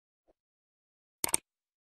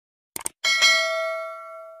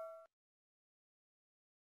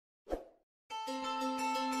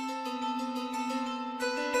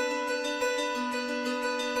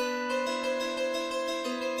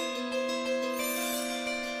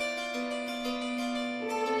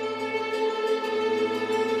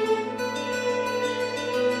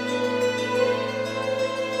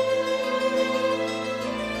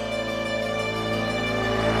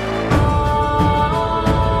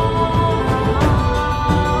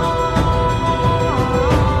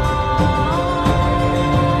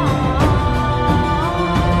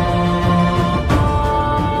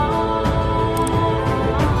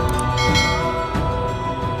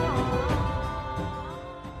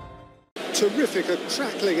terrific, a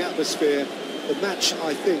crackling atmosphere. The match,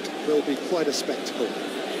 I think, will be quite a spectacle.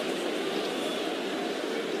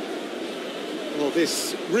 Well,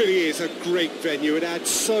 this really is a great venue. It adds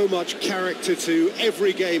so much character to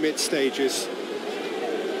every game it stages.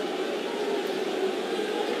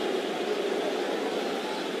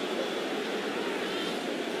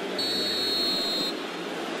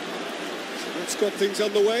 So that's got things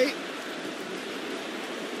underway.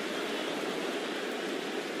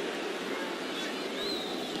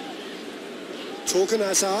 Torgan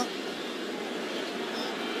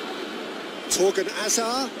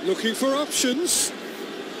Hazard looking for options.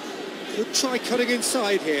 Could try cutting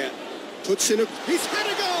inside here. Puts in a... He's had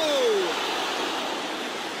a goal!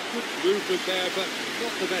 Good movement there, but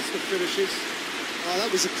not the best of finishes. Oh,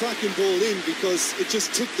 that was a cracking ball in because it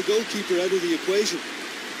just took the goalkeeper out of the equation.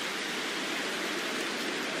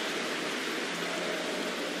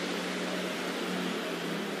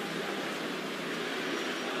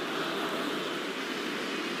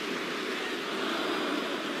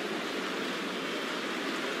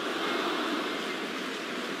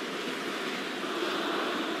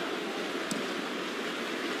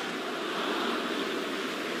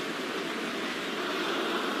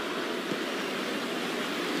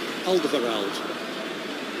 Alderweireld.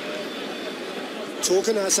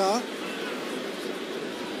 Torgan Hazard.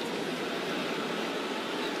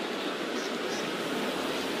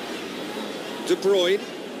 De Bruyne.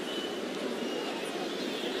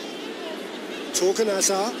 Torgan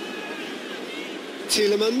Hazard.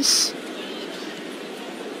 Tielemans.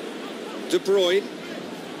 De Bruyne.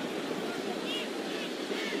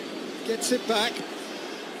 Gets it back.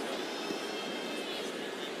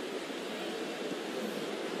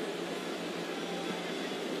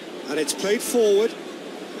 And it's played forward.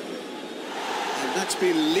 And that's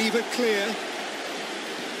been levered clear.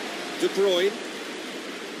 De Bruyne.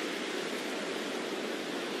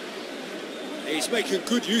 He's making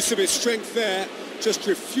good use of his strength there. Just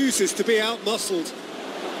refuses to be out-muscled.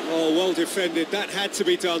 Oh, well defended. That had to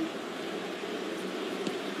be done.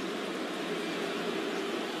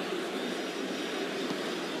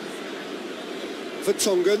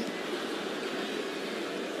 Vertonghen.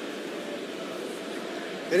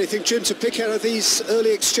 Anything, Jim, to pick out of these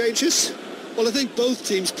early exchanges? Well, I think both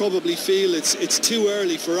teams probably feel it's too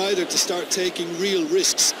early for either to start taking real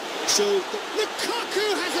risks. So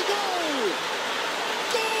Lukaku has